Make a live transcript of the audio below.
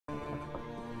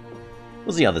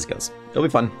We'll see how this goes. It'll be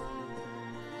fun.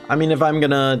 I mean, if I'm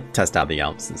gonna test out the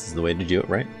Alps, this is the way to do it,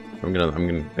 right? I'm gonna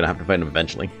have to fight them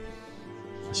eventually.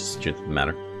 That's just the truth of the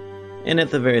matter. And at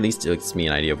the very least, it gives me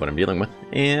an idea of what I'm dealing with,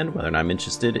 and whether or not I'm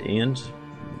interested in,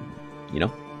 you know,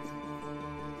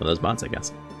 one of those bots, I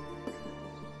guess.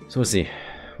 So we'll see.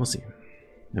 We'll see.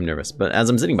 I'm nervous, but as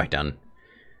I'm sitting back down,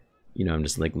 you know, I'm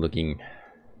just like looking.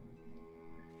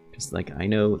 Just like I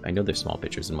know there's small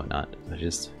pictures and whatnot. I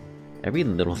just every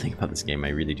little thing about this game I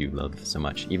really do love so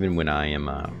much. Even when I am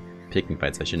picking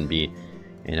fights I shouldn't be,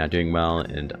 and not doing well,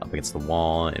 and up against the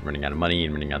wall, and running out of money,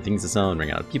 and running out of things to sell, and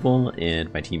running out of people,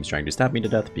 and my team's trying to stab me to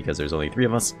death because there's only 3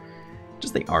 of us.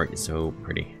 Just the art is so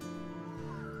pretty.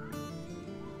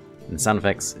 And the sound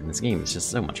effects in this game is just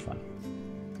so much fun.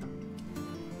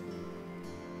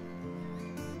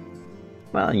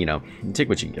 Well, you know, take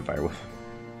what you can get, Firewolf.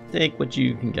 Take what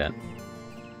you can get.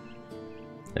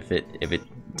 If it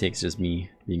takes just me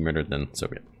being murdered, then so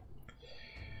be it.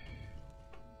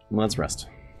 Well, let's rest.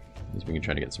 At least we can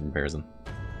try to get some repairs in.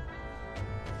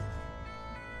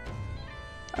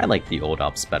 I like the old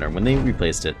Alps better. When they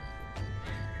replaced it,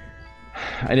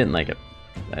 I didn't like it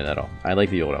at all. I like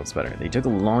the old Alps better. They took a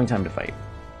long time to fight.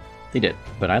 They did,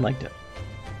 but I liked it.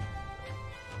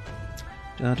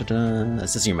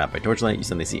 Assessing your map by torchlight, you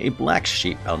suddenly see a black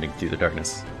shape bounding through the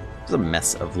darkness. There's a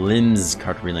mess of limbs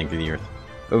cartwheeling through the earth,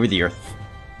 over the earth,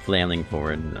 flailing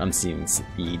forward at unseen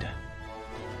speed.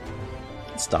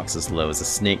 It stalks as low as a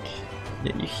snake,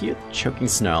 yet you hear the choking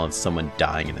snarl of someone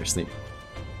dying in their sleep.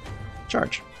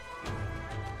 Charge.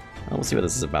 Well, we'll see what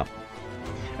this is about.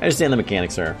 I understand the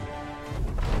mechanics are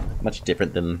much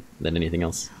different than anything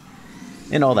else,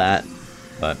 and all that,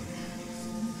 but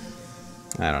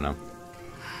I don't know.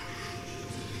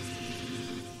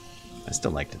 I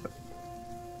still liked it, but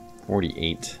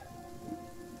 48.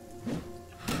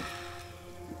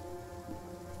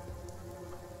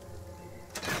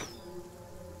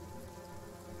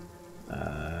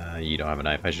 You don't have a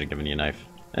knife. I should have given you a knife.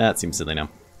 That seems silly now.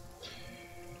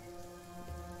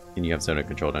 And you have soda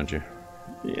control, don't you?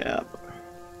 Yep.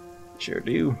 Sure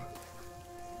do.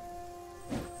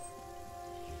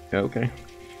 Okay.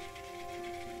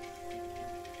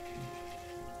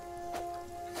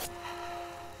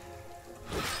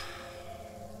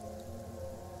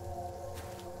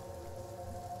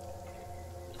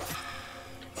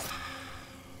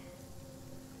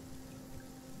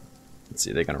 Let's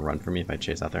see, are they gonna run for me if I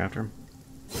chase out there after him?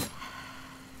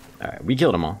 Alright, we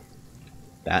killed them all.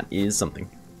 That is something.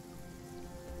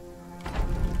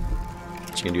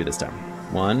 What you gonna do this time?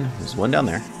 1, there's 1 down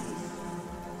there.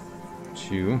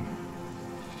 2.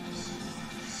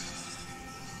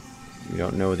 We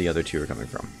don't know where the other 2 are coming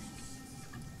from.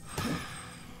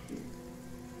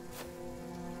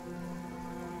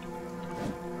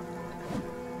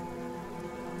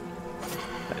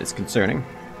 That is concerning.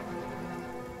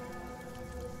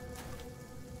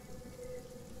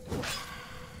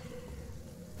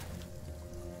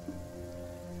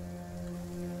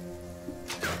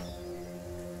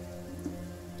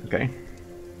 Okay.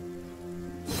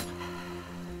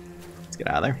 Let's get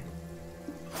out of there.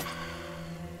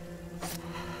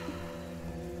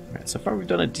 Alright, so far we've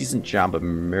done a decent job of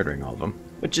murdering all of them,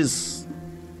 which is,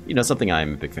 you know, something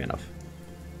I'm a big fan of,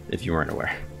 if you weren't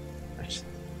aware.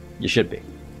 You should be.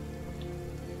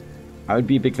 I would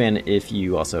be a big fan if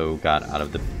you also got out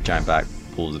of the giant black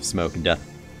pools of smoke and death.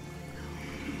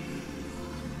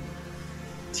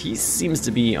 He seems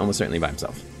to be almost certainly by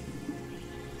himself.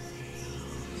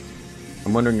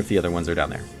 I'm wondering if the other ones are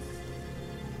down there.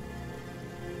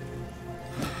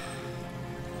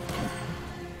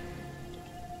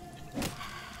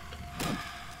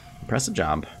 Impressive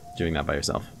job doing that by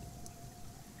yourself.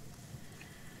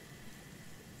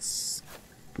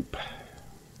 Boop.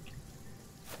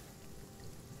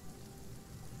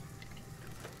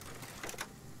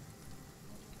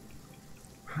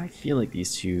 I feel like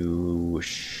these 2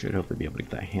 should hopefully be able to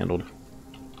get that handled.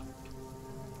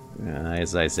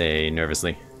 As I say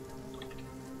nervously.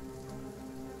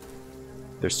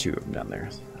 There's 2 of them down there.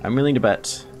 I'm willing to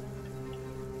bet.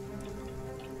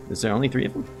 Is there only 3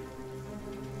 of them?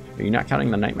 Are you not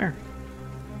counting the nightmare?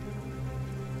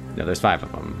 No, there's 5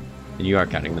 of them. And you are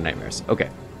counting the nightmares. Okay.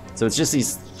 So it's just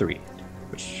these 3.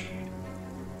 Which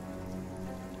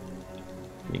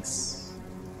makes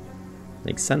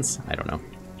sense? I don't know.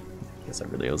 Guess I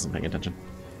really wasn't paying attention.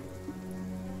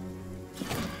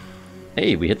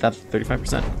 Hey, we hit that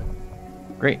 35%.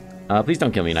 Great. Please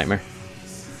don't kill me, Nightmare.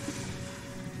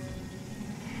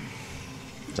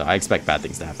 So I expect bad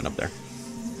things to happen up there.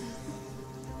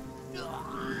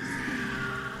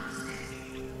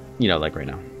 You know, like right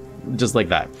now. Just like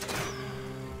that.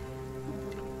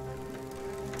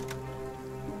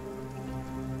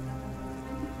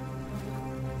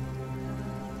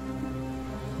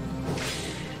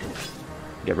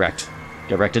 Get wrecked.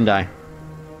 Get wrecked and die.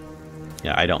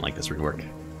 Yeah, I don't like this rework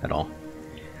at all.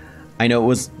 I know it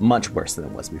was much worse than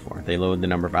it was before. They lowered the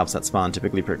number of Alps that spawn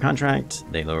typically per contract.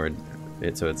 They lowered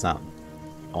it so it's not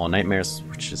all nightmares,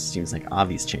 which just seems like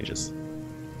obvious changes.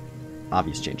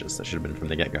 Obvious changes that should have been from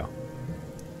the get-go.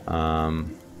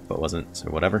 But wasn't, so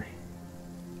whatever.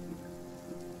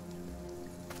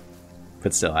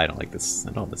 But still, I don't like this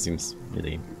at all. This seems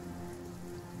really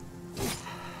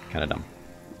kind of dumb.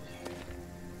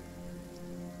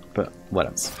 But what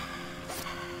else?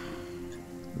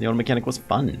 The old mechanic was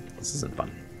fun. This isn't fun.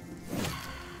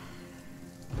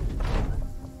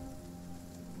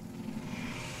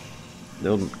 The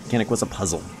old mechanic was a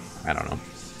puzzle. I don't know.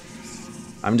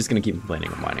 I'm just gonna keep complaining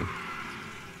and whining.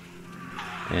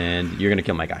 And you're gonna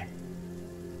kill my guy.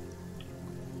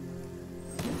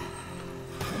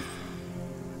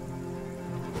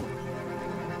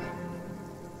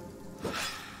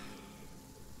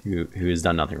 Who has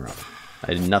done nothing wrong.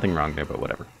 I did nothing wrong there, but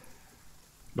whatever.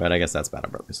 But I guess that's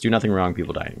Battle Brothers. Do nothing wrong,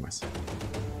 people die anyways.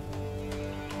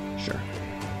 Sure.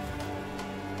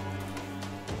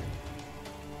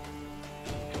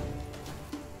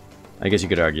 I guess you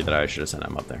could argue that I should have sent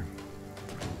him up there.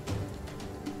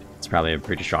 It's probably a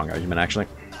pretty strong argument, actually.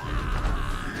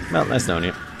 Well, nice knowing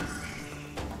you.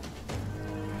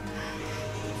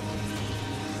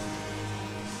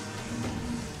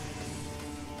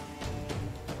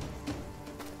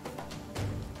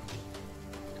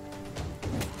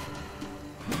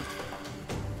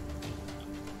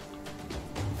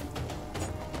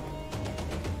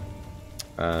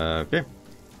 Okay.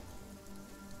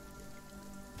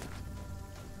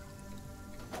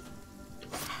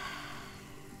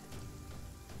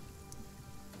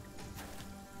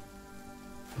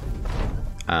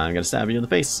 I'm gonna stab you in the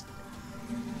face.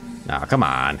 Nah, come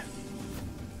on.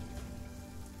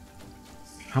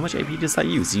 How much AP does that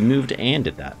use? You moved and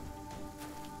did that.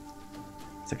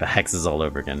 It's like the hexes all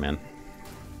over again, man.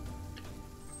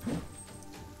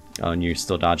 Oh, and you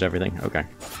still dodge everything? Okay.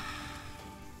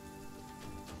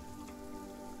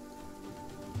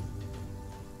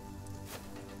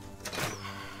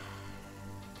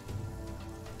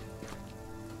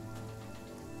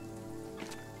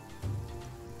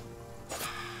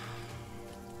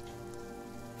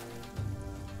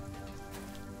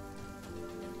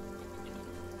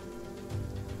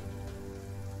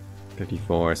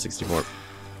 $54, $64.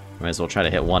 Might as well try to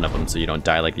hit one of them so you don't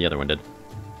die like the other one did.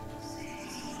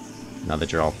 Now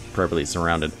that you're all appropriately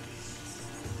surrounded.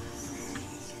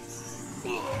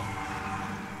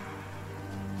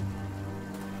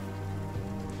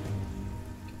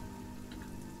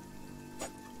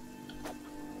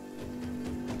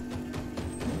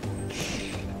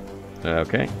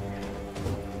 Okay.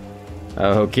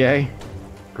 Okay.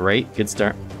 Great. Good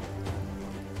start.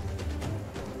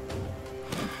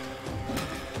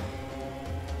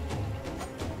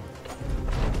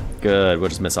 Good. We'll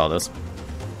just miss all those.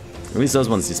 At least those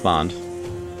ones despawned.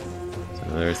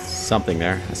 So there's something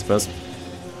there, I suppose.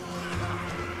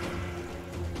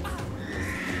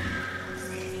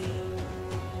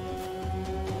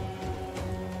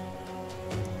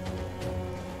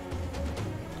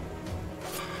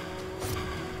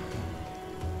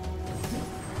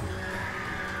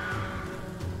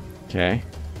 Okay.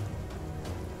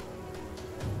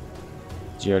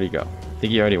 Did you already go? I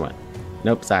think you already went.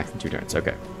 Nope, Sax in 2 turns.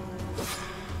 Okay.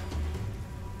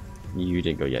 You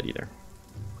didn't go yet either.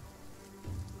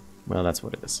 Well, that's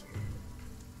what it is.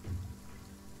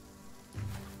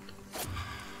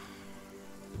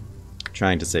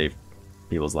 Trying to save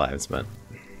people's lives, but...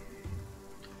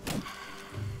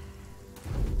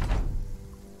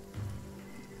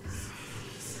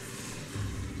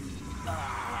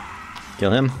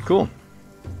 Kill him? Cool.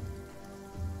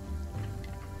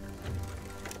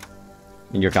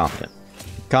 And you're confident.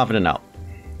 Confident out.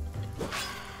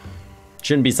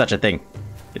 Shouldn't be such a thing.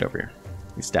 Get over here.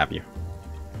 Let me stab you.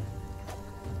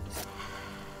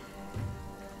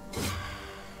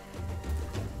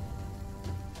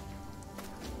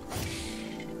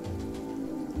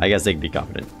 I guess they could be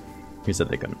confident. Who said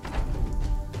they couldn't?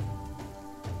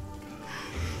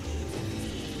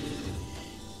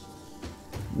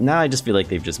 Now I just feel like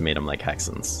they've just made them like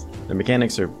Hexens. Their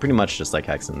mechanics are pretty much just like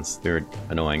Hexens. They're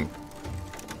annoying.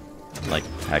 Like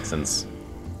Hexens.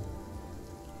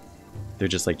 They're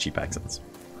just like cheap accents.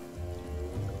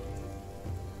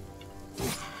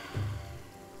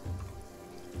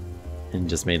 And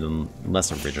just made them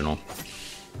less original.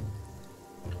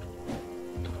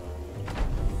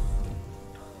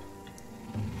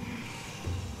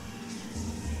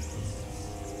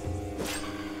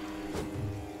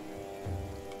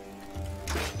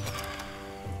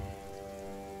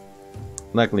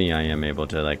 Luckily, I am able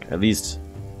to, like, at least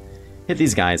hit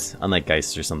these guys, unlike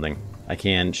Geist or something. I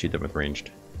can shoot them with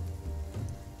ranged.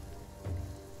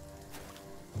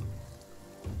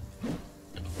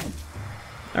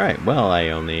 Alright, well, I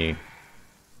only...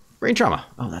 Brain trauma!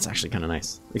 Oh, that's actually kind of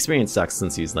nice. Experience sucks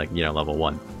since he's, like, you know, level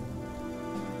 1.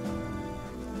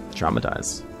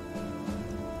 Traumatized.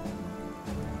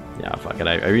 Yeah, fuck it.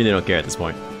 I really don't care at this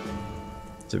point.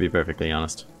 To be perfectly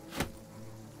honest.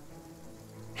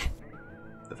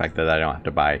 The fact that I don't have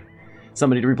to buy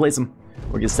somebody to replace him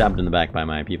or get stabbed in the back by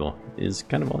my people is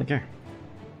kind of all I care.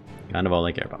 Kind of all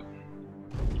I care about.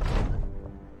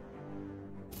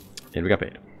 And we got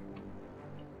paid.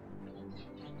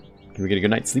 Can we get a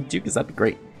good night's sleep too? Because that'd be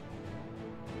great.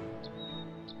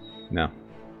 No.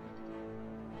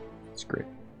 It's great.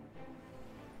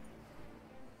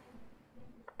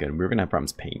 Good. We're gonna have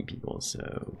problems paying people,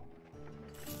 so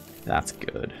that's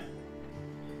good.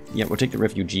 Yeah, we'll take the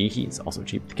refugee. He's also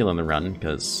cheap to kill on the run,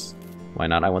 because why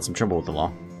not? I want some trouble with the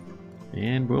law.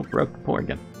 And we'll broke the poor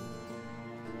again.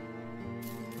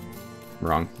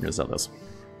 Wrong. I'm gonna sell this.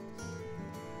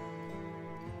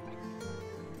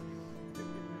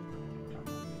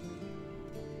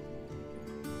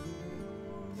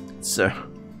 So, I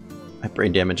have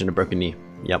brain damage and a broken knee.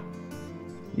 Yep.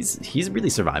 He's really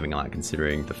surviving a lot,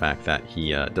 considering the fact that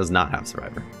he does not have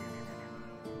Survivor.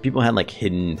 People had, like,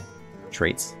 hidden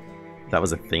traits. If that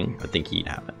was a thing, I think he'd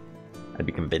have it. I'd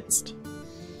be convinced.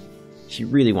 He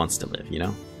really wants to live, you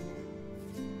know?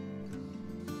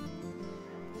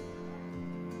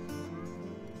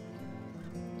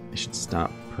 I should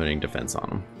stop putting defense on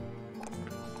him.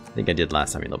 I think I did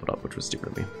last time he leveled up, which was stupid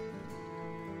of me.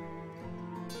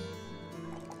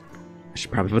 I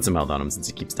should probably put some health on him since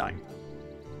he keeps dying.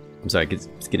 I'm sorry,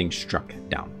 he's getting struck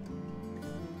down.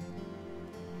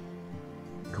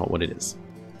 Call it what it is.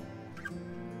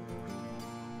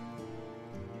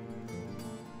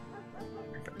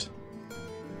 Perfect.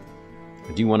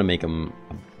 I do want to make him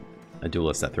a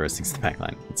duelist that throws things to the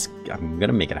backline. I'm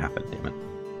gonna make it happen, damn it.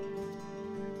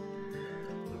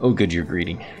 Oh good, you're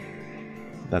greedy.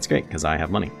 That's great, because I have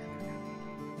money.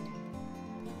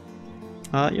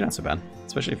 You're not so bad,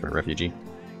 especially for a refugee.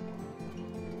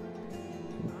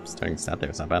 Starting stat there,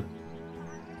 it's not bad.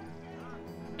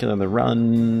 Kill on the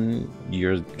run,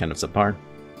 you're kind of subpar.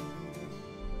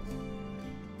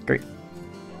 Great.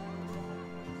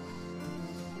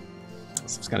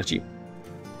 This is kind of cheap.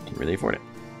 Can really afford it.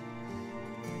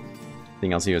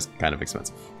 Everything else here is kind of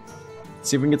expensive. Let's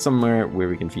see if we can get somewhere where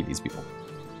we can feed these people.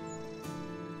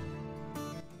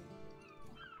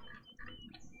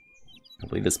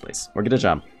 Hopefully this place. Or get a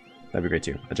job. That'd be great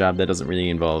too. A job that doesn't really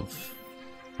involve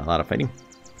a lot of fighting.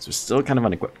 So we're still kind of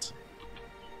unequipped.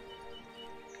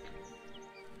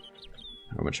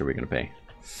 How much are we going to pay?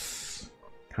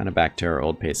 Kind of back to our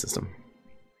old pay system.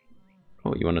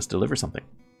 Oh, you want us to deliver something?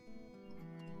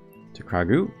 To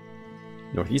Kragu?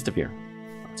 Northeast of here.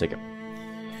 I'll take it.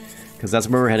 Because that's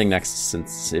where we're heading next,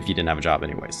 since if you didn't have a job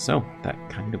anyways. So that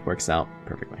kind of works out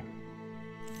perfectly.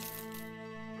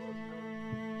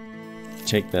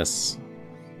 Take this.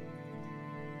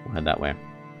 We'll head that way.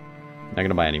 Not going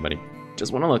to buy anybody.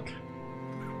 Just want to look.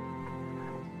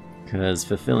 Because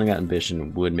fulfilling that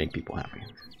ambition would make people happy.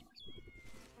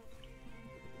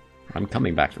 I'm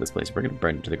coming back for this place. We're going to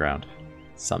burn it to the ground.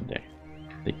 Someday.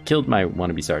 They killed my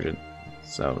wannabe sergeant.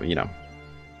 So, you know.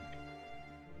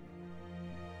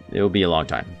 It will be a long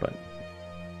time, but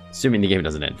assuming the game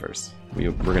doesn't end first.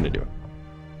 We're going to do it.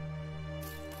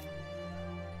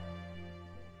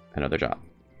 Another job.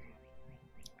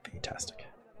 Fantastic.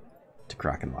 To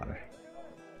Kraken water.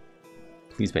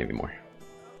 Please pay me more.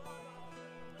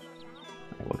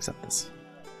 I will accept this.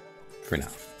 For now.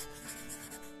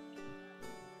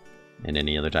 And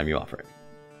any other time you offer it.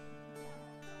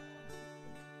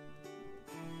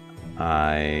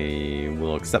 I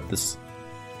will accept this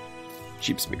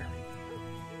cheap spear.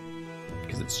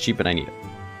 Because it's cheap and I need it.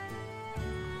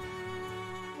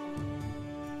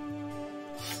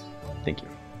 Thank you.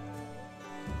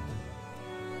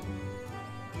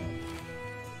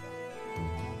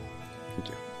 Thank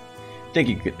you. Thank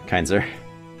you, good, kind sir.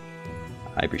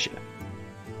 I appreciate it.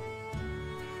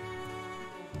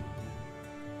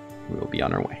 We will be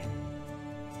on our way.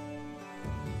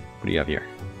 What do you have here?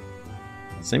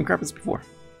 Same crap as before.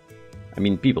 I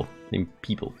mean, people. Name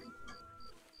people.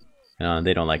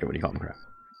 They don't like it when you call them crap.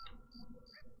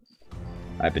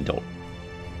 I've been told.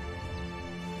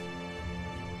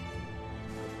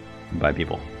 By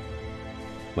people.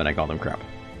 When I call them crap.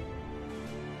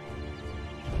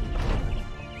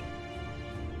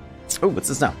 Oh, what's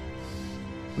this now?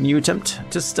 When you attempt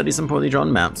to study some poorly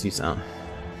drawn maps, you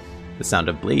The sound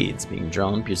of blades being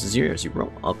drawn pierces your ears. You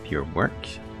roll up your work,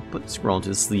 put the scroll into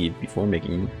the sleeve before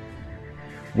making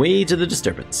way to the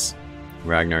disturbance.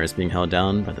 Ragnar is being held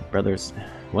down by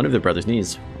one of the brothers'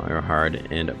 knees. Firehard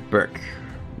and Burke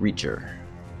Reacher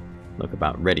look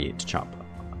about ready to chop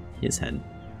his head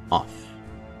off.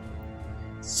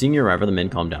 Seeing your arrival, the men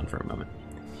calm down for a moment.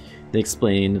 They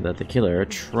explain that the killer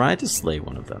tried to slay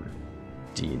one of them.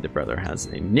 Indeed, the brother has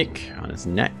a nick on his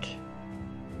neck,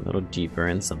 a little deeper,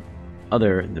 and some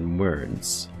other than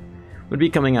words would be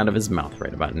coming out of his mouth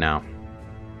right about now.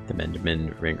 The men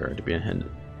demand Ragnar to be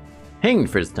hanged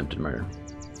for his attempted murder.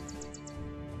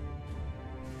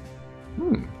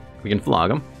 We can flog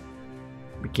him.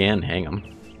 We can hang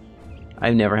him.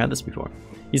 I've never had this before.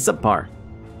 He's subpar.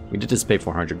 We did just pay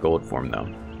 400 gold for him,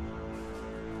 though.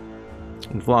 We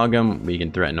can flog him, we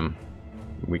can threaten him,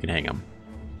 we can hang him.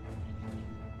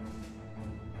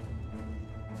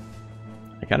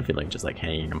 I kind of feel like just like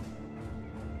hanging him.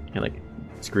 Like,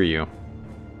 screw you.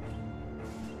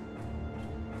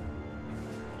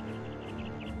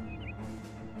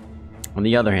 On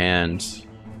the other hand,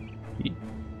 he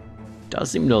does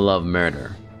seem to love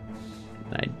murder.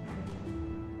 I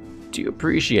do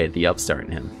appreciate the upstart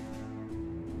in him.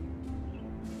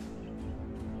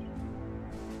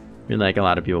 I feel like a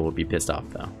lot of people will be pissed off,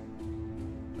 though,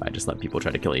 if I just let people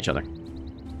try to kill each other.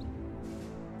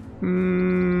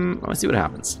 Let's see what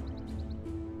happens.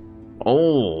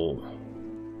 Oh,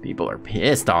 people are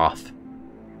pissed off.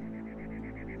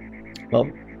 Well,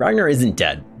 Ragnar isn't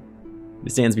dead. He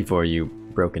stands before you,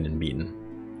 broken and beaten.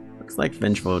 Looks like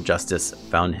vengeful justice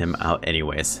found him out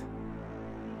anyways.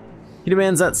 He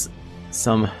demands that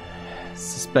some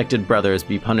suspected brothers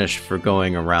be punished for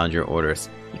going around your orders.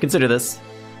 You consider this,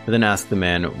 but then ask the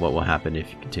man what will happen if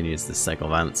he continues this cycle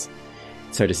of violence.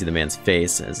 It's hard to see the man's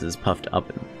face as it is puffed up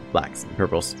in blacks and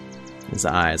purples. His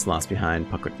eyes lost behind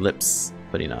puckered lips,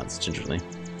 but he nods gingerly.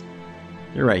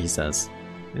 You're right, he says.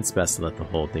 It's best to let the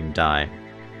whole thing die.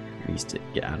 At least it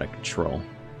get out of control.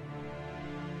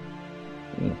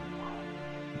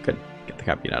 Good. Get the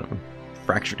crap beat out of him.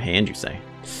 Fractured hand, you say?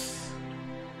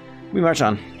 We march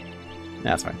on.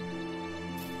 That's fine.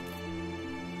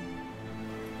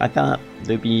 I thought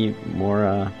there'd be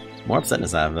more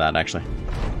upsetness out of that, actually.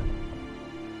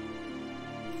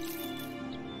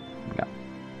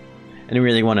 I didn't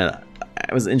really want to.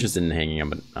 I was interested in hanging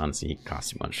him, but honestly, he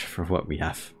costs too much for what we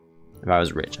have. If I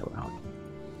was rich, I would hang.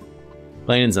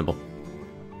 Plain and simple.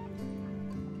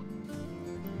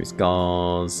 3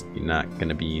 skulls. You're not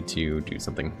gonna be to do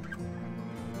something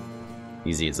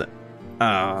easy, is it?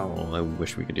 Oh, I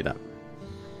wish we could do that.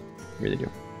 I really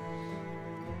do.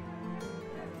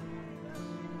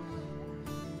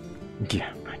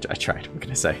 Yeah, I tried. What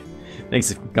can I say?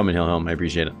 Thanks for coming, Home. I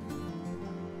appreciate it.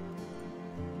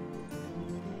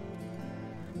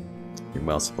 You're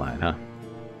well supplied, huh?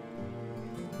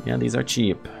 Yeah, these are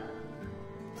cheap.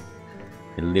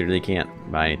 I literally can't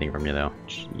buy anything from you, though.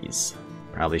 Jeez.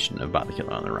 Probably shouldn't have bought the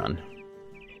killer on the run.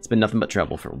 It's been nothing but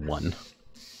trouble for one.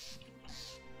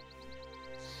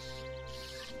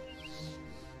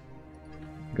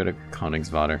 Go to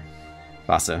Königsvater.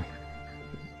 Vasa.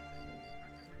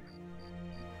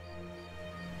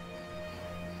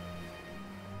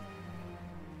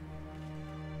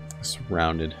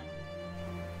 Surrounded.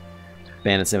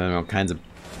 Bandits have all kinds of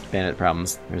bandit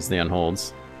problems. There's the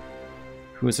unholds,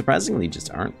 who surprisingly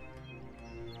just aren't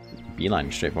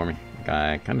beelining straight for me. Like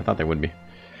I kind of thought they would be.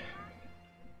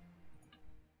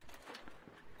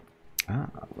 Ah,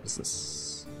 what is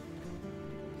this?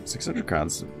 600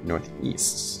 crowds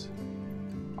northeast.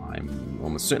 I'm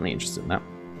almost certainly interested in that.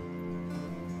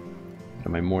 But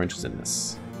am I more interested in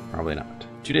this? Probably not.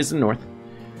 2 days in the north.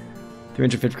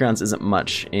 350 crowns isn't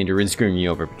much, and you're really screwing me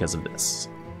over because of this.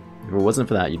 If it wasn't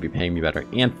for that, you'd be paying me better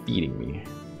and feeding me.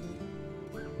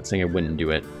 I'm not saying I wouldn't do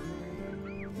it.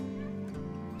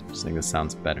 I'm just saying this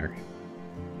sounds better.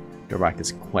 Dorback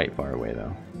is quite far away,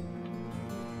 though.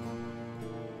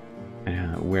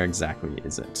 Where exactly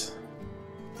is it?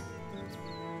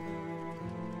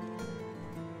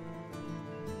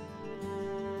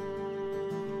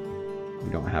 We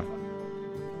don't have...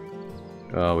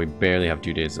 Oh, we barely have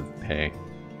 2 days of pay.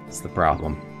 That's the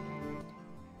problem.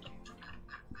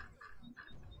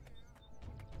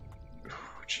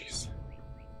 Oh, jeez.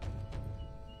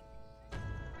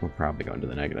 We're probably going to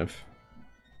the negative.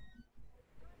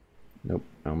 Nope,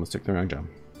 I almost took the wrong job.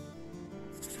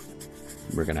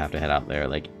 We're gonna have to head out there,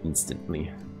 like,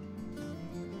 instantly.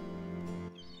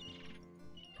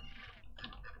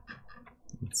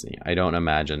 Let's see, I don't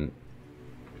imagine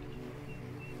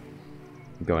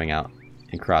going out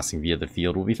and crossing via the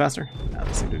field will be faster. Nah,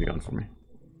 this seems to be going for me.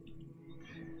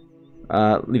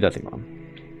 Leave that thing alone.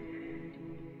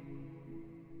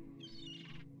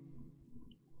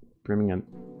 Brimming on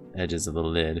edges of the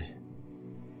lid.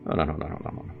 Oh,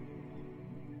 no.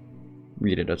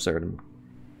 Read it, Absurdum.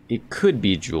 It could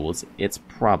be jewels. It's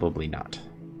probably not.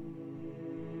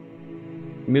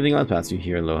 Moving on past, you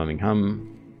hear a low humming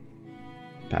hum.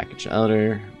 Package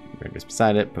elder. Ranger's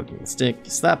beside it, poking the stick.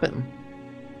 You slap it.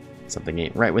 Something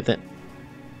ain't right with it.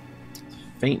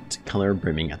 Faint color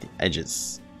brimming at the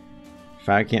edges.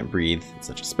 Fire can't breathe in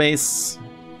such a space.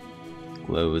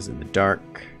 Glows in the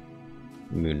dark.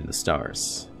 Moon and the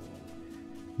stars.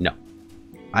 No.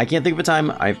 I can't think of a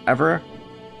time I've ever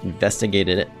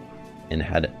investigated it and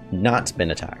had not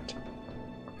been attacked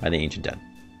by the Ancient Dead.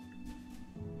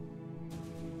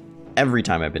 Every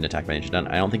time I've been attacked by Ancient Dead,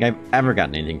 I don't think I've ever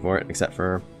gotten anything for it except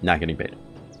for not getting paid.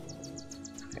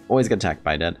 I always get attacked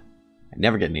by Dead. I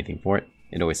never get anything for it.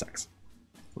 It always sucks.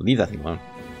 Leave that thing alone.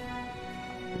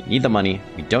 We need the money.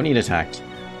 We don't need attacked.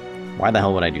 Why the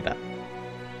hell would I do that?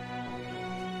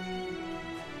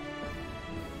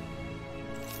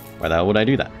 Why the hell would I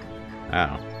do that? I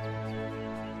don't know.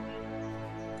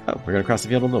 Oh, we're gonna cross the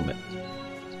field a little bit.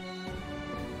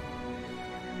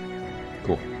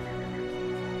 Cool.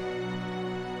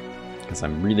 Because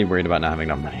I'm really worried about not having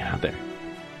enough money out there.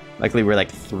 Luckily, we're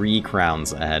like 3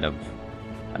 crowns ahead of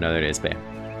another day's pay.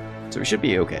 So we should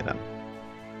be okay then.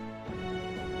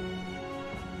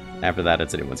 After that,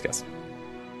 it's anyone's guess.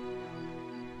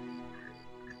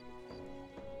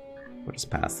 We'll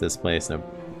just pass this place, no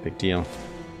big deal.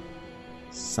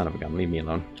 Son of a gun, leave me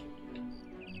alone.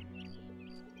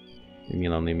 Leave me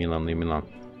alone, leave me alone, leave me alone.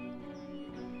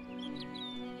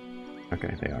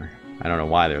 Okay, they are. I don't know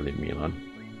why they're leaving me alone.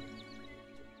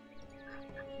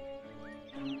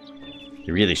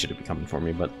 They really should have been coming for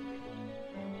me, but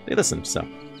they listened, so.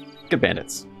 Good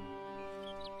bandits.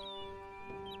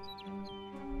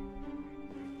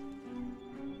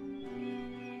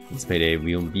 This payday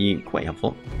will be quite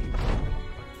helpful.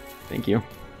 Thank you.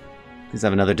 Please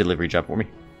have another delivery job for me.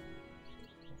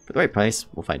 For the right price,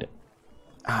 we'll find it.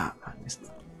 Ah, I missed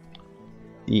that.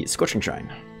 The Scorching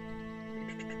Shrine.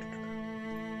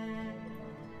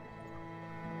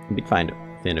 Big fan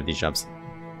of these jobs.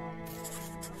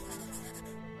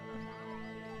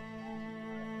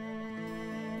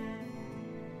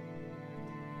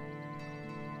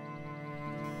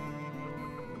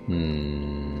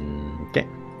 Okay.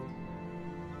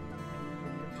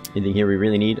 Anything here we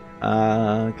really need?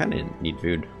 Kind of need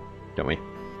food, don't we?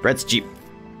 Bread's cheap.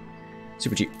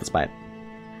 Super cheap. Let's buy it.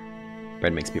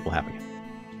 Bread makes people happy.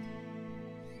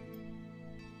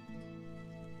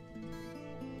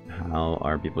 How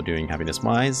are people doing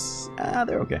happiness-wise?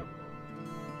 They're okay.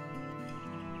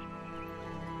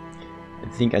 I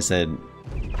think I said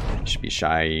it should be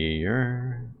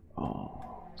shyer.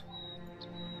 Oh.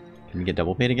 Can we get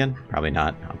double paid again? Probably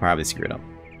not. I'll probably screw it up.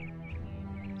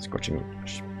 Scorching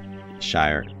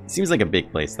Shire. Seems like a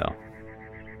big place, though.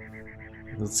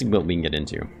 Let's see what we can get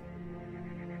into.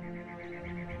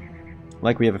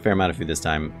 Like we have a fair amount of food this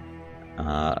time.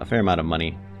 A fair amount of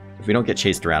money. If we don't get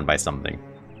chased around by something,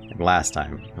 like last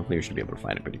time, hopefully we should be able to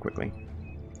find it pretty quickly.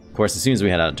 Of course, as soon as we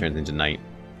head out, it turns into night.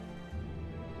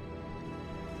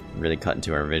 Really cut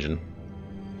into our vision.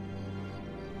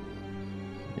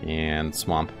 And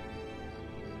swamp.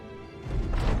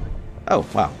 Oh,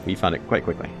 wow. We found it quite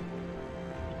quickly.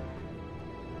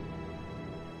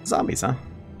 Zombies, huh?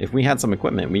 If we had some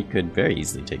equipment, we could very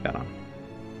easily take that on.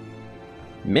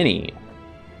 Mini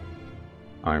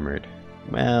armored.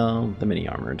 Well, the mini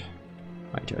armored.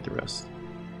 Might tear through us.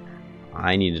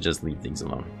 I need to just leave things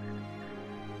alone.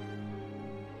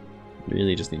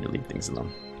 Really just need to leave things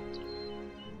alone.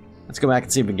 Let's go back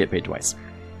and see if we can get paid twice.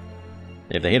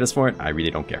 If they hate us for it, I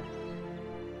really don't care.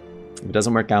 If it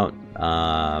doesn't work out,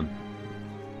 well,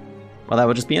 that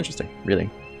would just be interesting, really.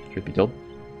 Truth be told.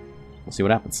 We'll see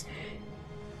what happens.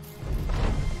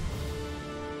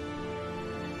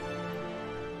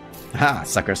 Ha,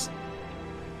 suckers.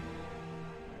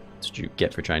 That's what you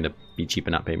get for trying to be cheap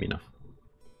and not pay me enough.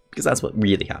 Because that's what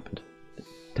really happened. The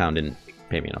town didn't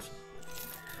pay me enough.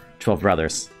 12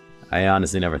 brothers. I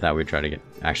honestly never thought we'd try to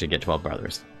actually get 12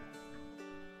 brothers.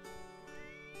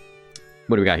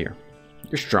 What do we got here?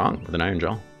 You're strong with an iron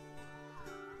jaw.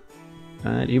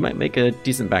 You might make a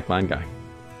decent backline guy.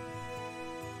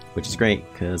 Which is great,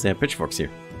 because they have pitchforks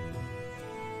here.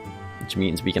 Which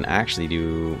means we can actually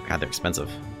do... God, they're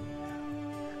expensive.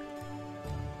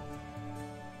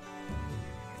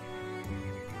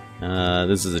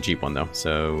 This is a cheap one, though,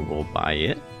 so we'll buy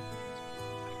it.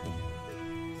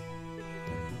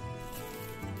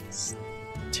 It's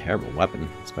a terrible weapon,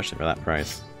 especially for that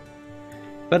price.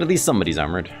 But at least somebody's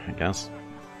armored, I guess.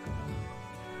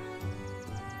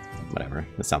 Whatever.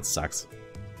 This sound sucks.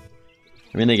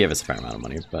 I mean, they gave us a fair amount of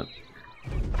money, but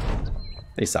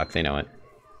they suck. They know it.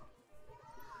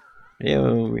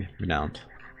 Yo, renowned.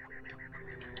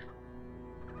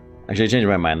 Actually, I changed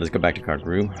my mind. Let's go back to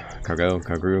Cargronian.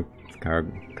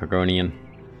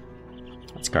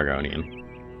 It's Cargonian.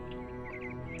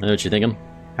 I know what you're thinking.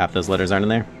 Half those letters aren't in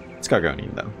there. It's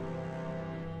Cargonian, though.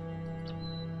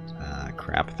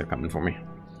 Crap. They're coming for me.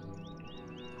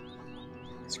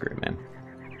 Screw it, man.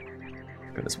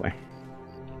 Go this way.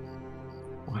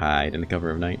 Hide in the cover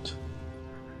of night.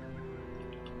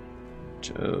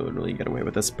 Totally get away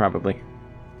with this, probably.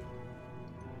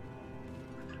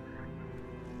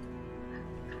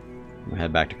 We'll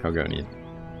head back to Cargonian.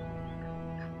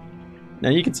 Now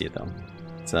you can see it though.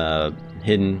 It's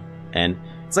hidden, and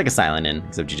it's like a silent N,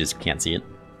 except you just can't see it,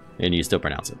 and you still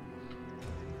pronounce it.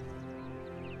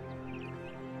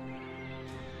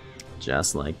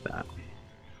 Just like that.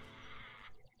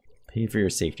 Pay for your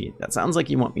safety. That sounds like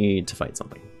you want me to fight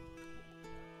something.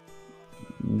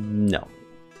 No.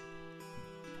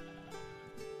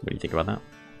 What do you think about that?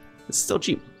 It's still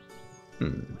cheap.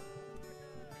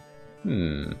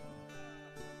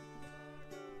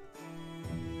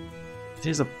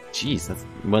 Here's a... Jeez, that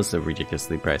was so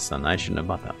ridiculously priced, son. I shouldn't have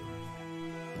bought that.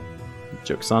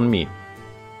 Joke's on me.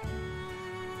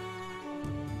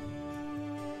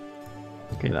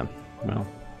 Okay then. Well...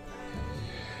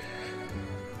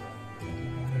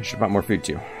 I should have bought more food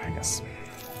too, I guess.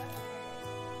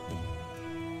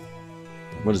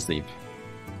 We'll just leave.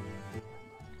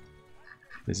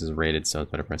 This is rated, so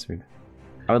it's better price food.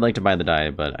 I would like to buy the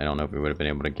dye, but I don't know if we would have been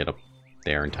able to get up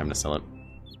there in time to sell it.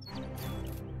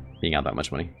 Being out that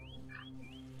much money.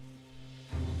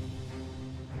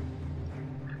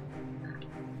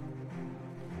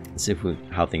 Let's see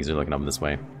how things are looking up this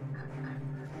way.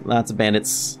 Lots of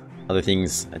bandits, other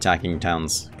things attacking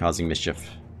towns, causing mischief.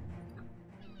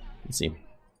 Let's see.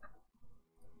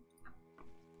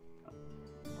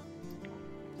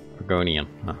 Argonian,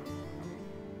 huh?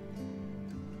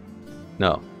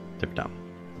 No, different town.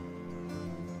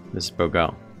 This is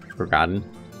Bogaden.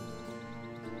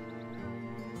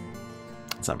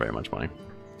 It's not very much money.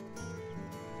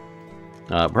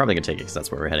 Probably gonna take it because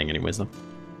that's where we're heading anyways though.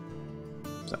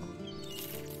 So.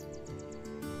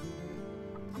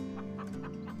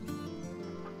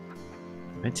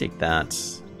 I take that,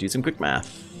 do some quick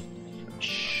math.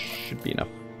 Should be enough.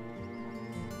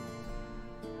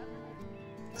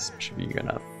 This should be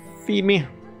gonna feed me.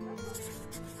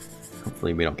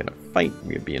 Hopefully we don't get a fight.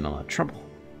 We'd be in a lot of trouble.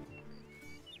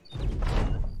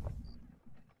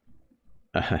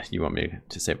 You want me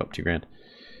to save up $2 grand?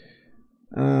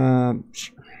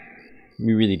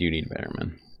 We really do need better,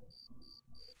 man.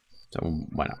 So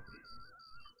why not?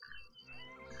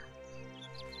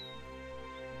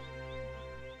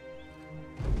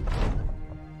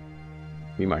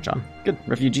 We march on. Good.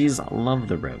 Refugees love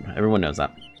the road. Everyone knows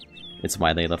that. It's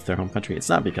why they left their home country. It's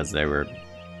not because they were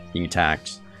being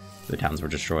attacked, the towns were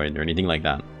destroyed, or anything like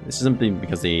that. It's simply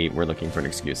because they were looking for an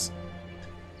excuse.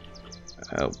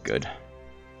 Oh, good.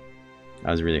 I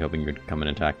was really hoping you would come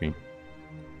and attack me.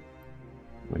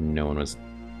 When no one was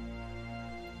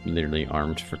literally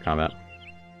armed for combat.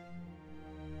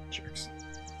 Jerks.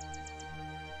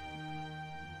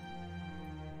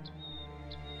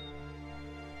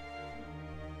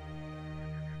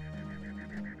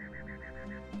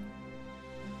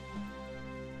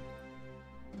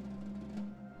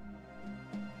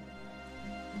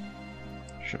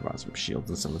 Should have bought some shields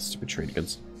and some of the stupid trade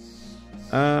goods.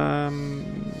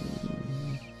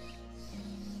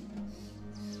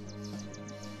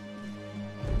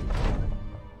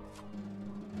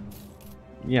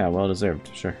 Yeah, well deserved,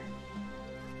 sure.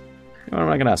 You know, I'm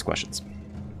not gonna ask questions.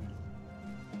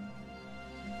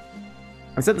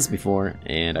 I've said this before,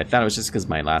 and I thought it was just because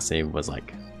my last save was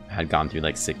like, had gone through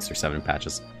like 6 or 7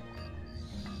 patches.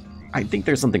 I think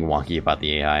there's something wonky about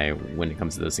the AI when it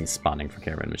comes to those things spawning for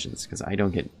caravan missions, because I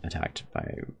don't get attacked by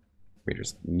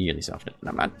raiders nearly so often. And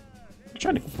I'm not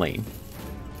trying to complain.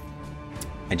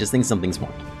 I just think something's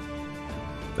wonky.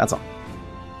 That's all.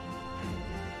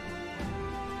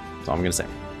 That's all I'm gonna say.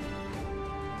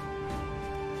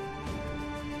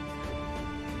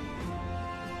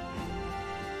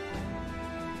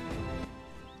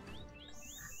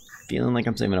 Feeling like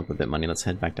I'm saving up a bit of money. Let's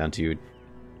head back down to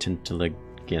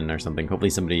TJNYGMVJGT or something. Hopefully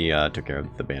somebody took care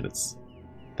of the bandits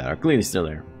that are clearly still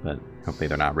there, but hopefully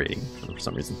they're not raiding for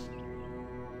some reason.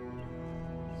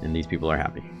 And these people are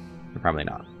happy. They're probably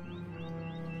not.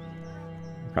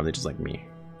 They're probably just like me.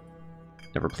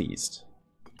 Never pleased.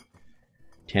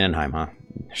 Tannenheim, huh?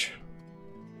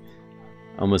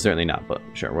 Almost certainly not, but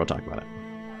sure, we'll talk about it.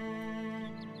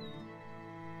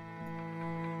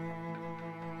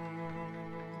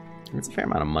 It's a fair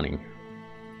amount of money.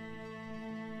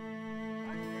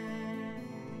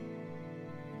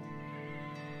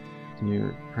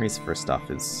 Your price for stuff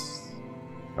is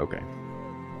okay.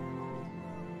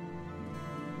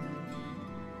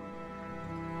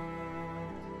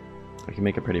 I can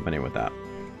make a pretty penny with that.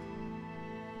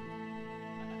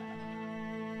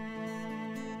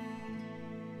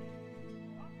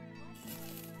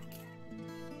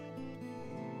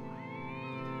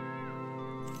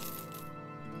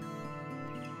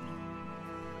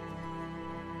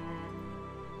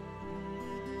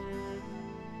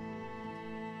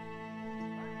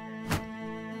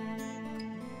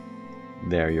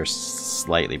 There, you're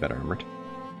slightly better armored.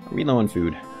 Are we low on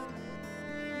food?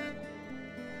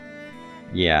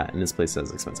 Yeah, and this place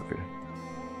has expensive food.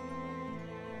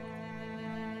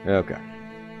 Okay.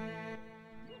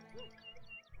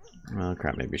 Well,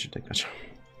 crap, maybe we should take that shot.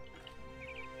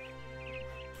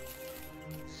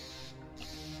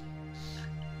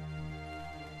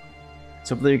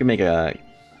 So hopefully you can make a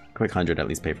quick 100 at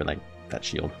least pay for like that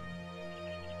shield.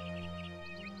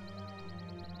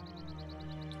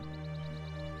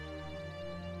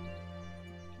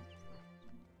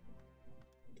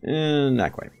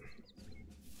 Not quite.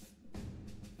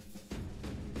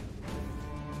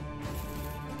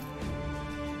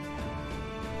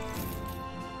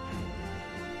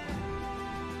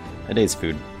 A day's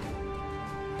food.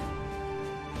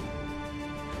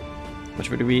 How much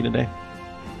food do we eat a day?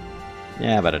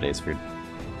 Yeah, about a day's food.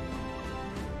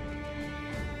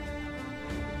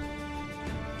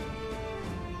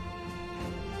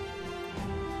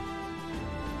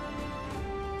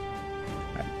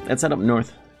 Alright, let's head up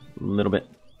north a little bit.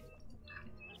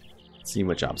 See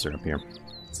what jobs are up here.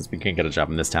 Since we can't get a job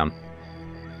in this town.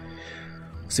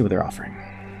 We'll see what they're offering.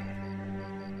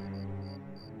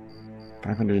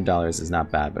 $500 is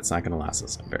not bad, but it's not going to last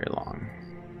us very long.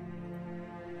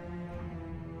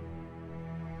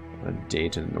 A day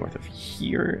to the north of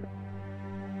here.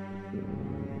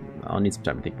 I'll need some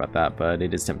time to think about that, but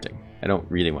it is tempting. I don't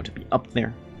really want to be up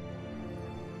there.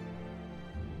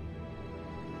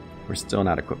 We're still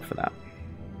not equipped for that.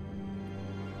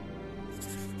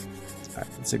 Alright,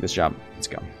 let's take this job. Let's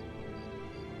go.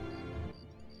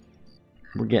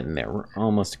 We're getting there. We're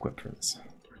almost equipped for this.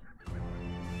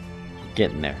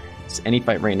 Getting there. So any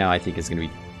fight right now I think is going to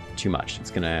be too much.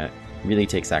 It's going to really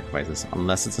take sacrifices,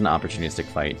 unless it's an opportunistic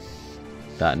fight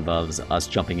that involves us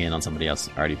jumping in on somebody else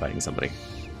already fighting somebody.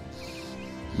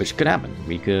 Which could happen.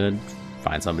 We could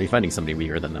find somebody fighting somebody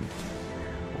weaker than them.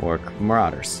 Or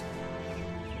marauders.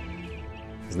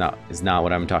 Is not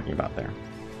what I'm talking about there.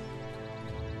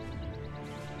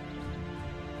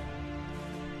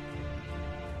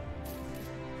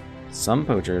 Some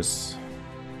poachers,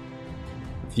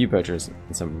 a few poachers,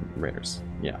 and some raiders.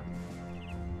 Yeah.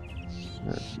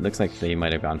 Looks like they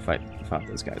might have fought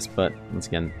those guys, but once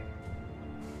again,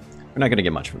 we're not going to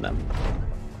get much from them.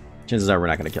 Chances are we're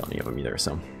not going to kill any of them either,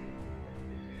 so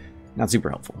not super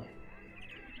helpful.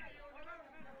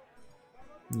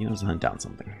 You also hunt down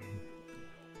something.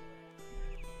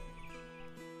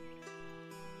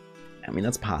 I mean,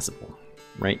 that's possible,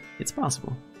 right? It's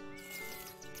possible.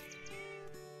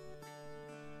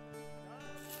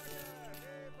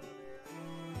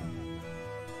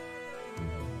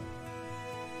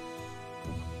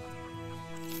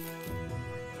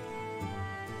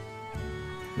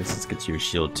 Let's get you a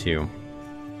shield too.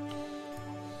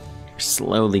 We're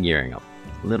slowly gearing up,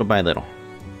 little by little.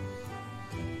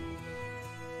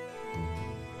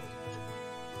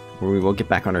 We will get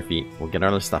back on our feet, we'll get our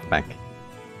other stuff back,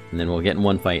 and then we'll get in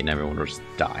one fight and everyone will just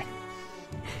die.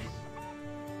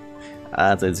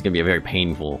 It's going to be a very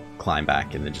painful climb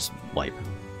back and then just wipe.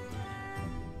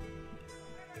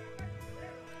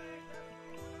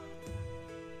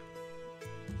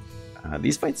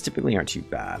 These fights typically aren't too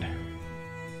bad.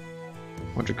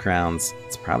 100 crowns,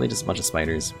 it's probably just a bunch of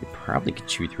spiders. We probably could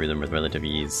chew through them with relative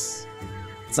ease.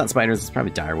 It's not spiders, it's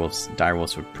probably direwolves.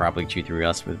 Direwolves would probably chew through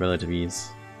us with relative ease.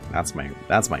 That's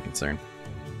my concern.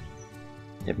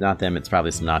 If not them, it's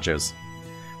probably some nachos,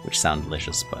 which sound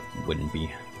delicious, but wouldn't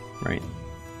be, right?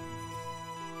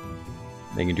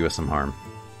 They can do us some harm,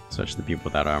 especially the people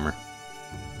without armor.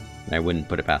 And I wouldn't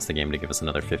put it past the game to give us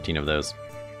another 15 of those.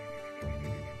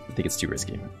 I think it's too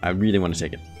risky. I really want to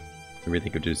take it. I really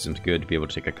think it would do some good to be able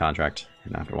to take a contract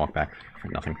and not have to walk back for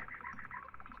nothing.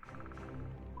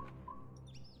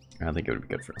 I think it would be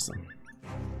good for us then.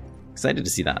 Excited to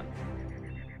see that.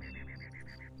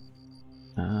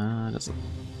 Doesn't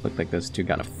look like those two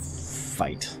got a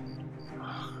fight.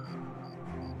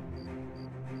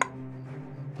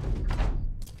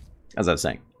 As I was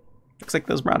saying, looks like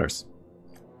those marauders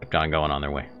kept on going on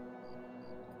their way.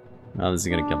 Well, this is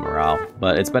gonna kill morale,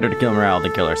 but it's better to kill morale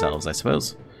than kill ourselves, I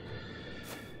suppose.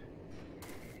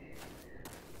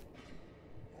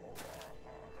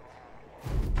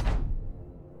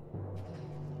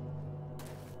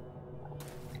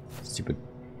 Stupid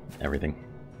everything.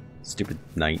 Stupid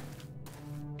knight.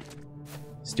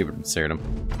 Stupid Absurdum.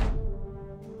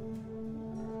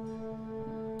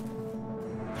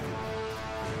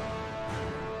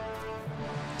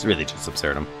 It's really just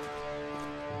Absurdum.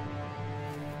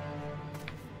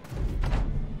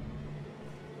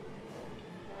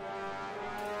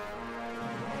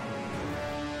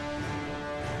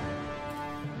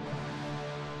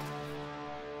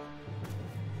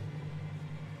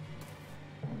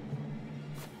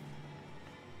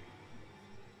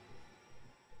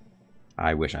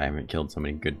 I wish I haven't killed so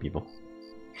many good people.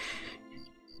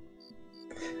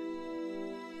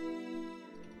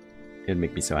 It'd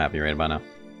make me so happy right about now.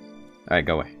 Alright,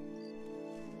 go away.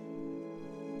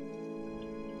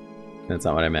 That's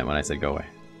not what I meant when I said go away.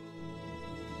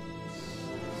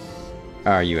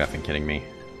 Are you effing kidding me?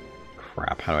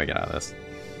 Crap, how do I get out of this?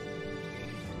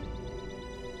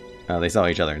 Oh, they saw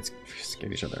each other and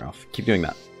scared each other off. Keep doing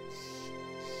that.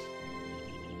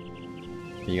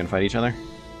 Are you gonna fight each other?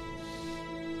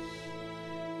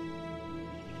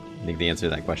 I think the answer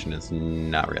to that question is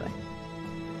not really.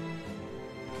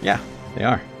 Yeah, they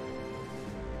are.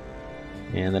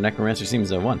 And the Necromancer seems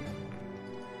to have won.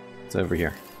 It's over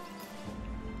here.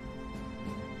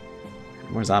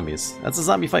 More zombies. That's a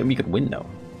zombie fight we could win, though.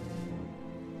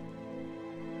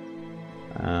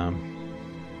 I'm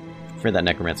afraid that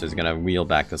Necromancer is going to wheel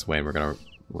back this way and we're going to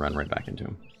run right back into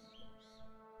him.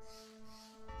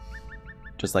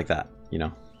 Just like that, you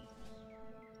know?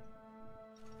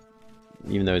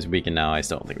 Even though he's weakened now, I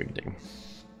still don't think we can take him.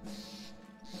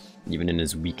 Even in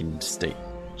his weakened state.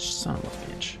 Son of a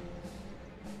bitch.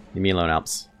 Leave me alone,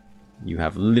 Alps. You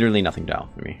have literally nothing to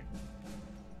offer me.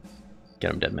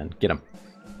 Get him, dead man. Get him.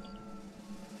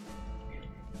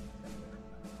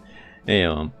 Hey,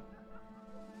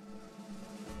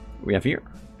 we have here?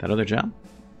 That other job?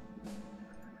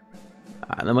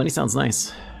 The money sounds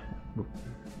nice.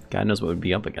 God knows what would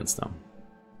be up against them.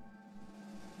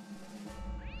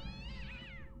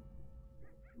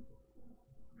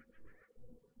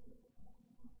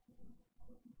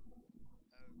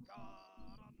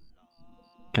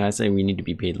 Can I say we need to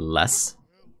be paid less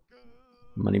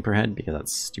money per head? Because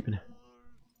that's stupid.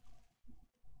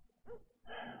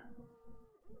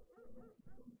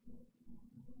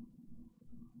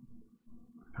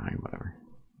 Fine, whatever.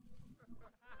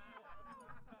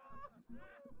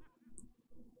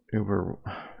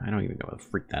 I don't even know what the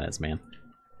freak that is, man.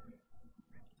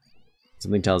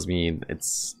 Something tells me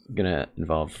it's gonna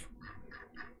involve...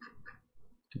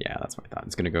 Yeah, that's what I thought.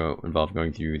 It's gonna involve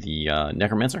going through the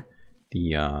Necromancer,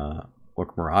 the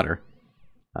Orc Marauder,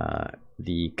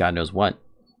 the God knows what,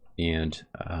 and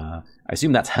I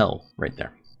assume that's hell right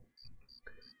there.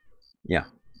 Yeah.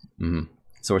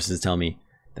 Sources tell me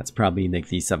that's probably like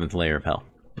the 7th layer of hell,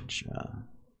 which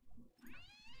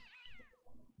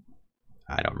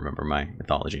I don't remember my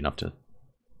mythology enough to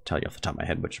tell you off the top of my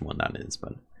head which one that is,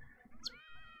 but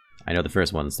I know the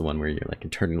first one is the one where you're like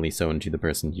eternally sewn to the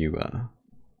person you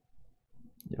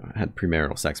had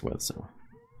premarital sex with, so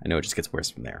I know it just gets worse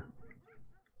from there.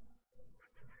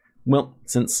 Well,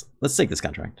 let's take this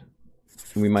contract.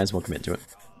 We might as well commit to it.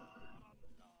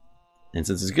 And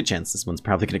since there's a good chance this one's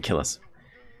probably going to kill us,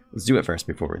 let's do it first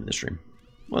before we're in the stream.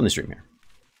 Well, in the stream here.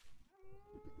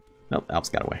 Nope, Alps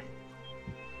got away.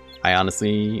 I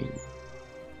honestly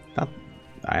thought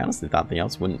the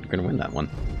Alps weren't going to win that one.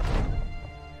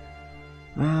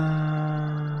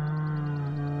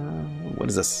 What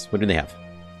is this? What do they have?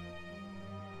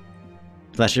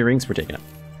 Flash earrings? We're taking it.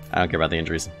 I don't care about the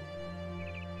injuries.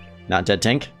 Not dead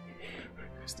tank.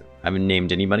 I haven't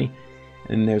named anybody.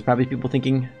 And there's probably people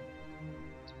thinking,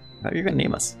 how are you going to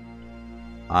name us?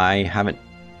 I haven't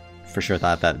for sure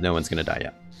thought that no one's going to die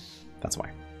yet. That's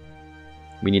why.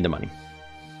 We need the money.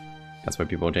 That's why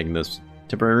people are taking those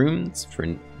temporary rooms for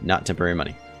not temporary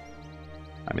money.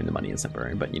 I mean, the money is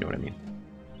temporary, but you know what I mean.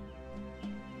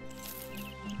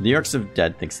 The Orcs of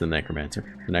Dead thanks to the Necromancer.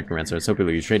 The Necromancer is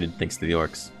hopefully traded thanks to the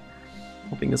Orcs.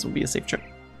 Hoping this will be a safe trip.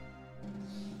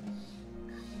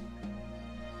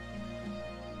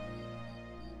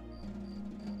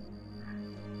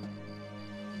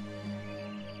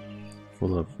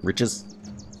 Full of riches.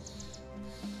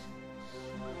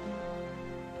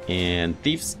 And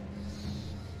thieves.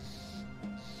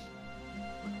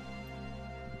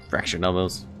 Fractured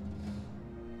elbows.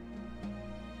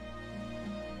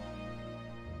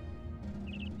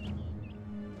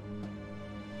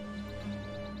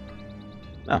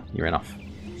 Oh, he ran off.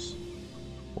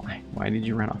 Why did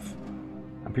you run off?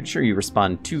 I'm pretty sure you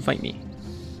respond to fight me.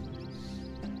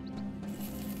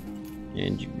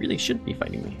 And you really shouldn't be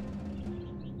fighting me.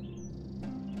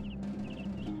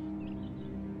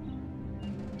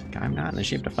 I'm not in the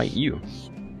shape to fight you.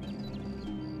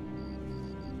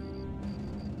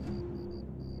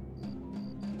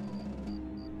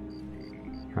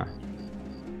 Huh.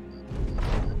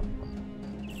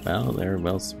 Well, they're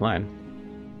well supplied.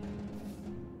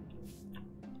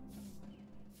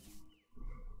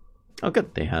 Oh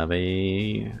good, they have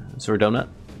a sword donut.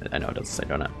 I know it doesn't say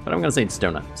donut, but I'm gonna say it's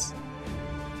donuts.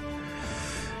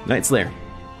 Night Slayer.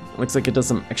 Looks like it does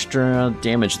some extra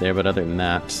damage there, but other than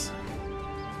that,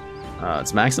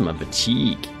 its maximum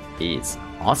fatigue is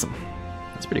awesome.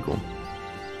 That's pretty cool.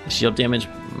 The shield damage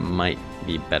might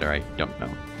be better, I don't know,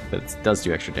 but it does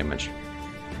do extra damage.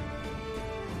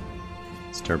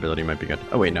 Its durability might be good.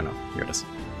 Oh wait, no, here it is.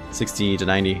 60 to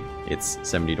 90, it's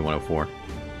 70 to 104.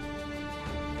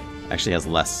 Actually has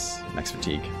less max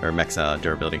fatigue, or max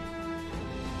durability.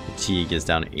 Fatigue is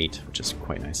down to 8, which is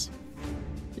quite nice.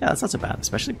 Yeah, that's not so bad,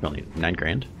 especially for only 9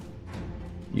 grand.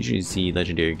 Usually you see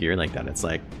legendary gear like that, it's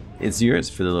like, it's yours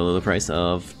for the low price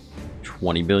of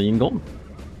 20 billion gold.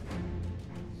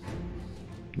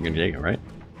 You're gonna take it, right?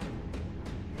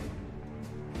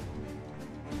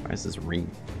 Why is this ring?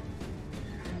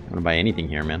 I'm gonna buy anything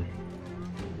here, man.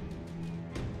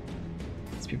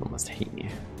 These people must hate me.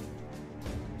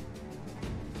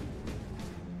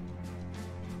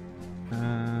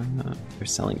 They're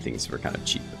selling things for kind of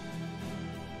cheap.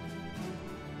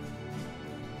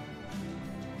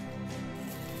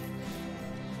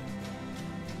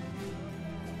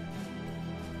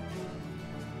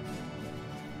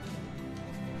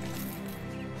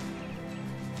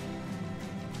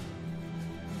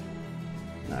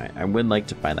 Alright, I would like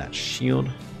to buy that shield.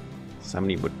 So how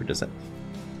many wood does that?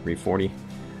 340.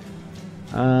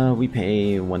 We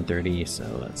pay 130, so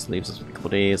that leaves us with a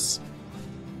couple days.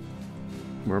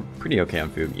 We're pretty okay on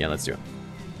food. Yeah, let's do it.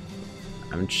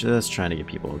 I'm just trying to get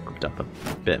people equipped up a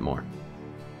bit more.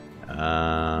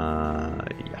 Yeah,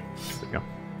 there we go.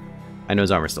 I know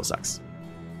his armor still sucks.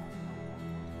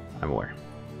 I'm aware.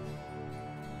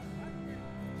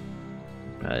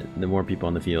 But the more people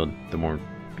on the field, the more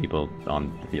people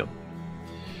on the field.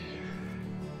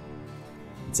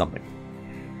 It's something.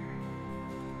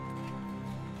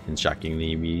 And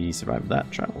shockingly, we survived that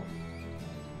travel.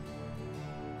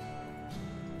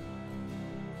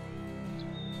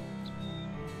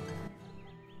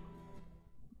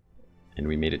 And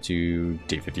we made it to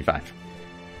day 55.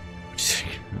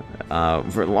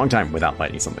 For a long time without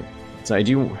fighting something. So I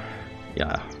do,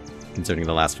 yeah, considering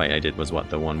the last fight I did was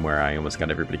what, the one where I almost got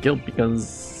everybody killed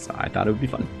because I thought it would be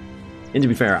fun. And to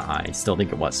be fair, I still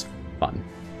think it was fun.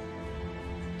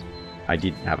 I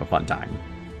did have a fun time.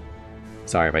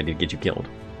 Sorry if I did get you killed.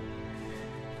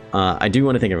 I do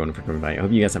want to thank everyone for coming by. I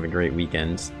hope you guys have a great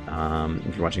weekend.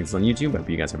 If you're watching this on YouTube, I hope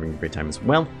you guys are having a great time as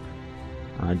well.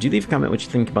 Do leave a comment what you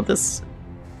think about this.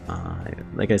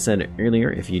 Like I said earlier,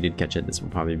 if you did catch it, this will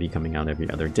probably be coming out every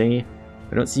other day. If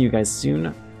I don't see you guys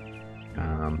soon,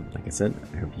 like I said,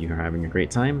 I hope you are having a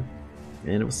great time,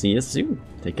 and we'll see you soon.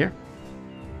 Take care.